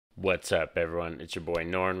What's up, everyone? It's your boy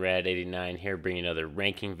Norin 89 here, bringing another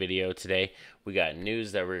ranking video today. We got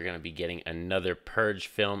news that we're going to be getting another Purge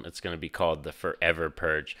film. It's going to be called the Forever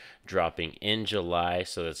Purge, dropping in July,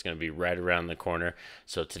 so that's going to be right around the corner.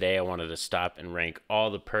 So today I wanted to stop and rank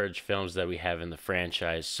all the Purge films that we have in the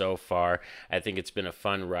franchise so far. I think it's been a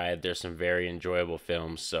fun ride. There's some very enjoyable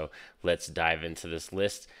films, so let's dive into this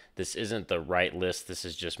list. This isn't the right list. This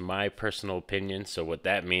is just my personal opinion. So what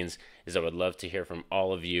that means is I would love to hear from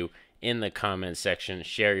all of you in the comment section.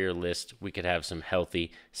 Share your list. We could have some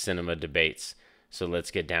healthy cinema debates. So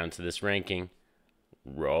let's get down to this ranking.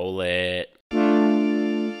 Roll it.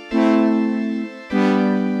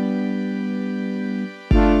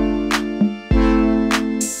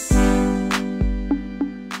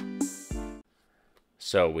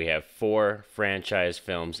 So we have 4 franchise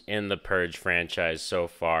films in the Purge franchise so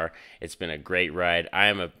far. It's been a great ride. I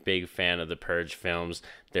am a big fan of the Purge films.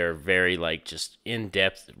 They're very just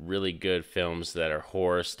in-depth, really good films that are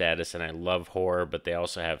horror status, and I love horror, but they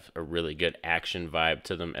also have a really good action vibe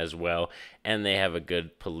to them as well, and they have a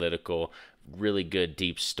good political, really good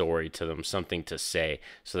deep story to them, something to say.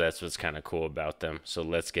 So that's what's kind of cool about them. So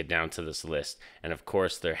let's get down to this list. And of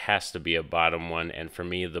course there has to be a bottom one, and for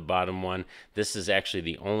me the bottom one, this is actually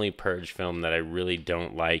the only Purge film that I really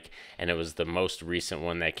don't like, and it was the most recent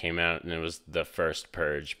one that came out, and it was the first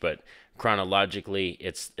Purge. But chronologically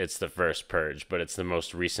it's the first Purge, but it's the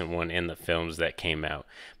most recent one in the films that came out.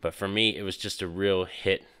 But for me it was just a real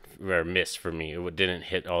hit or miss for me. It didn't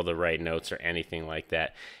hit all the right notes or anything like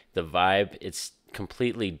that. The vibe, it's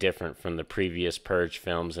completely different from the previous Purge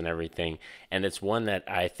films and everything, and it's one that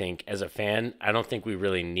I think, as a fan, I don't think we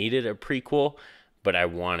really needed a prequel, but I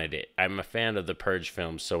wanted it. I'm a fan of the Purge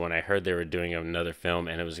films, so when I heard they were doing another film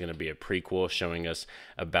and it was going to be a prequel showing us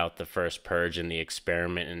about the first Purge and the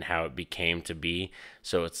experiment and how it became to be,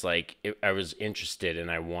 so it's I was interested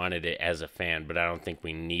and I wanted it as a fan, but I don't think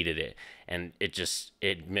we needed it. And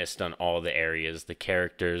it missed on all the areas. The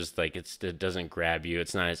characters, it doesn't grab you.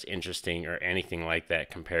 It's not as interesting or anything like that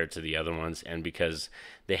compared to the other ones. And because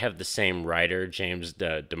they have the same writer, James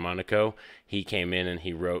DeMonico, he came in and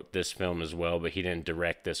he wrote this film as well, but he didn't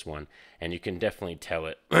direct this one. And you can definitely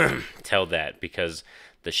tell that, because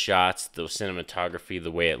the shots, the cinematography, the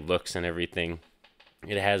way it looks and everything,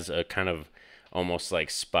 it has a kind of almost like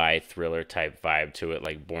spy thriller type vibe to it,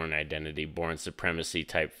 like Bourne Identity, Bourne Supremacy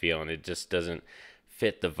type feel, and it just doesn't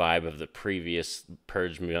fit the vibe of the previous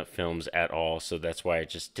Purge films at all. So that's why it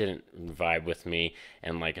just didn't vibe with me.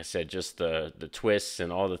 And like I said, just the twists and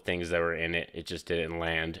all the things that were in it, it just didn't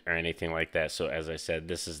land or anything like that. So as I said,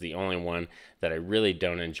 this is the only one that I really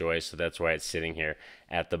don't enjoy, so that's why it's sitting here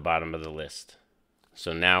at the bottom of the list.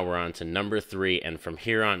 So now we're on to number 3, and from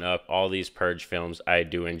here on up, all these Purge films I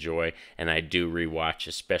do enjoy and I do rewatch,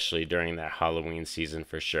 especially during that Halloween season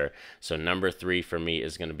for sure. So number 3 for me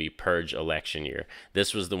is going to be Purge Election Year.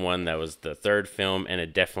 This was the one that was the third film, and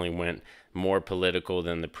it definitely went more political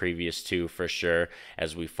than the previous 2 for sure,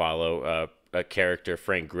 as we follow a character,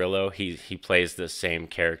 Frank Grillo. He plays the same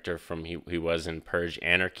character from he was in Purge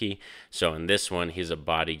Anarchy. So in this one, he's a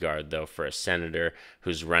bodyguard though for a senator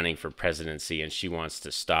who's running for presidency, and she wants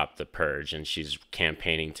to stop the Purge, and she's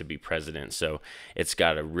campaigning to be president. So it's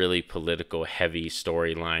got a really political heavy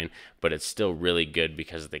storyline, but it's still really good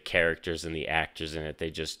because the characters and the actors in it, they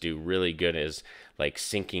just do really good as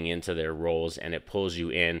sinking into their roles, and it pulls you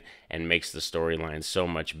in and makes the storyline so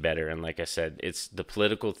much better. And like I said, it's the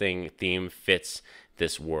political theme fits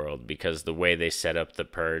this world, because the way they set up the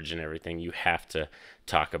Purge and everything, you have to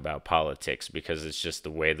talk about politics, because it's just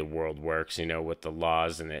the way the world works, with the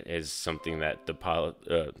laws, and it is something that the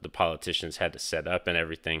politicians had to set up and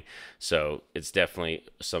everything. So it's definitely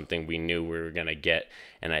something we knew we were going to get,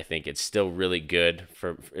 and I think it's still really good.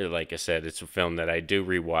 For like I said, it's a film that I do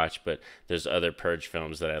rewatch, but there's other Purge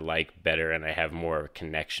films that I like better and I have more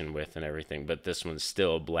connection with and everything, but this one's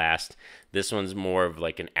still a blast. This one's more of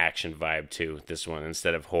an action vibe too, this one,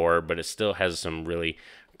 instead of horror, but it still has some really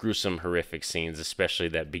gruesome, horrific scenes, especially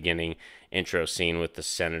that beginning intro scene with the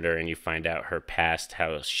senator, and you find out her past,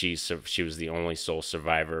 how she was the only sole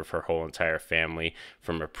survivor of her whole entire family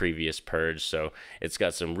from a previous Purge. So it's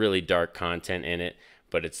got some really dark content in it,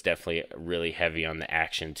 but it's definitely really heavy on the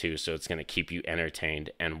action too, so it's going to keep you entertained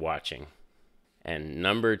and watching. And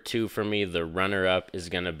number 2 for me, the runner-up, is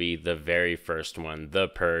going to be the very first one, The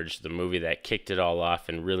Purge, the movie that kicked it all off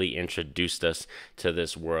and really introduced us to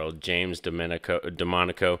this world. James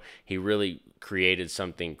DeMonico, he really created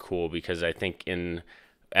something cool, because I think in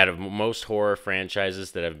out of most horror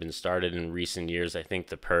franchises that have been started in recent years, I think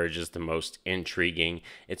The Purge is the most intriguing.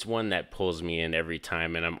 It's one that pulls me in every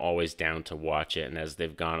time, and I'm always down to watch it. And as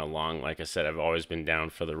they've gone along, like I said, I've always been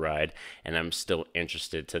down for the ride, and I'm still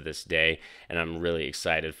interested to this day. And I'm really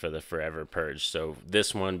excited for the Forever Purge. So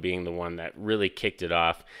this one being the one that really kicked it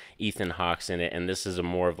off, Ethan Hawke's in it, and this is a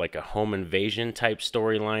more of like a home invasion type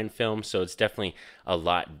storyline film. So it's definitely a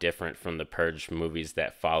lot different from the Purge movies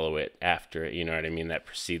that follow it after it, you know what I mean, that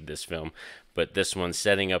precede this film. But this one's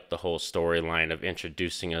setting up the whole storyline of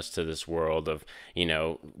introducing us to this world of,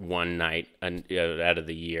 one night out of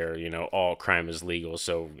the year, all crime is legal,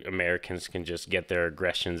 so Americans can just get their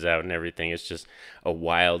aggressions out and everything. It's just a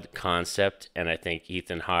wild concept, and I think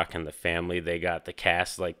Ethan Hawke and the family, they got the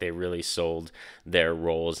cast, like they really sold their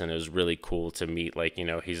roles, and it was really cool to meet, like,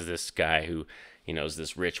 he's this guy who is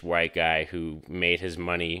this rich white guy who made his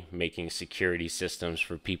money making security systems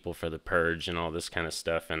for people for the purge and all this kind of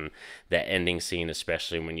stuff. And that ending scene,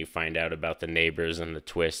 especially when you find out about the neighbors and the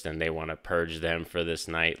twist and they want to purge them for this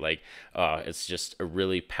night, like, it's just a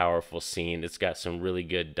really powerful scene. It's got some really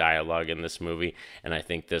good dialogue in this movie. And I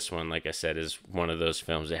think this one, like I said, is one of those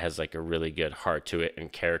films that has like a really good heart to it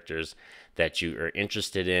and characters that you are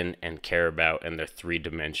interested in and care about, and they're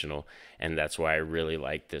three-dimensional, and that's why I really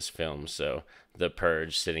like this film. So The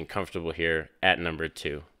Purge sitting comfortable here at number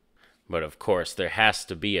 2. But of course, there has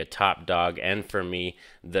to be a top dog, and for me,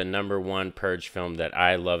 the number 1 Purge film that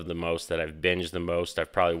I love the most, that I've binged the most.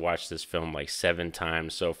 I've probably watched this film like 7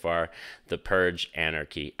 times so far. The Purge: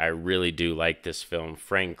 Anarchy. I really do like this film.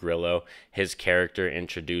 Frank Grillo, his character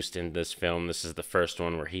introduced in this film, this is the first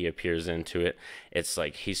one where he appears into it. It's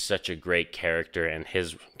like he's such a great character, and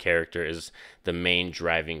his character is the main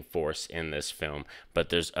driving force in this film. But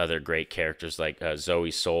there's other great characters like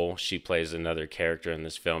Zoe Soul. She plays another character in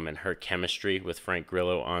this film, and her chemistry with Frank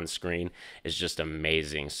Grillo on screen is just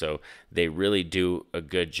amazing. So they really do a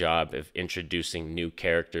good job of introducing new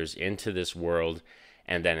characters into this world.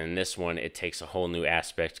 And then in this one, it takes a whole new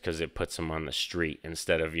aspect because it puts them on the street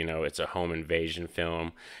instead of, it's a home invasion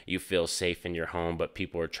film. You feel safe in your home, but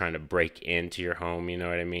people are trying to break into your home, you know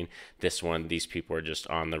what I mean? This one, these people are just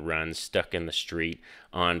on the run, stuck in the street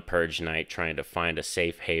on Purge night, trying to find a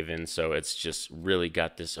safe haven. So it's just really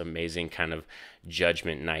got this amazing kind of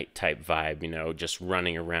Judgment Night type vibe, just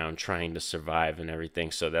running around trying to survive and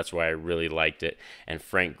everything. So that's why I really liked it. And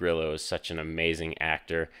Frank Grillo is such an amazing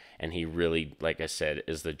actor, and he really, like I said,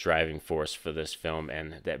 is the driving force for this film.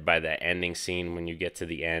 And that by that ending scene, when you get to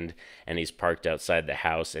the end and he's parked outside the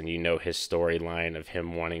house, and his storyline of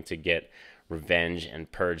him wanting to get revenge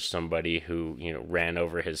and purge somebody who ran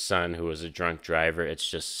over his son who was a drunk driver. It's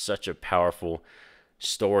just such a powerful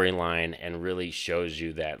storyline, and really shows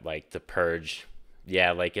you that, like, the purge,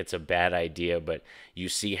 yeah, like, it's a bad idea, but you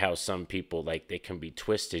see how some people, like, they can be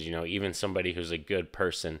twisted. Even somebody who's a good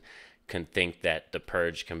person can think that the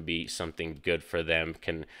purge can be something good for them,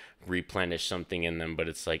 can replenish something in them. But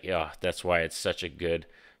it's like, that's why it's such a good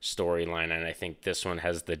storyline, and I think this one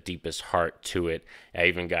has the deepest heart to it. I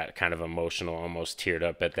even got kind of emotional, almost teared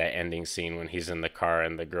up at that ending scene when he's in the car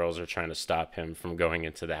and the girls are trying to stop him from going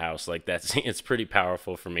into the house. Like, that scene, it's pretty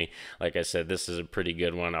powerful for me. Like I said, this is a pretty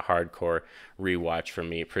good one, a hardcore rewatch for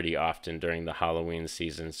me pretty often during the Halloween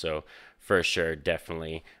season. So for sure,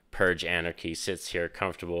 definitely Purge: Anarchy sits here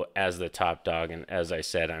comfortable as the top dog. And as I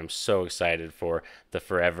said, I'm so excited for the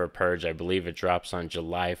Forever Purge. I believe it drops on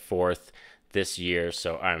July 4th this year,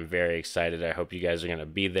 so I'm very excited. I hope you guys are going to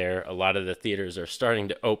be there. A lot of the theaters are starting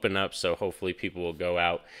to open up, so hopefully people will go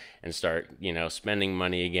out and start, spending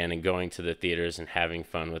money again and going to the theaters and having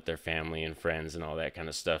fun with their family and friends and all that kind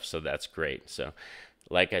of stuff. So that's great. So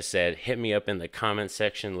like I said, hit me up in the comment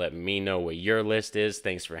section. Let me know what your list is.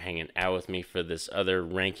 Thanks for hanging out with me for this other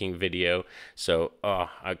ranking video. So,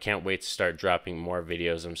 I can't wait to start dropping more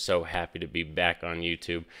videos. I'm so happy to be back on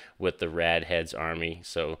YouTube with the Rad Heads Army.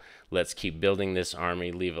 So let's keep building this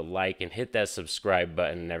army. Leave a like and hit that subscribe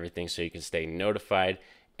button and everything so you can stay notified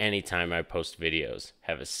anytime I post videos.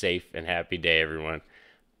 Have a safe and happy day, everyone.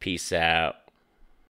 Peace out.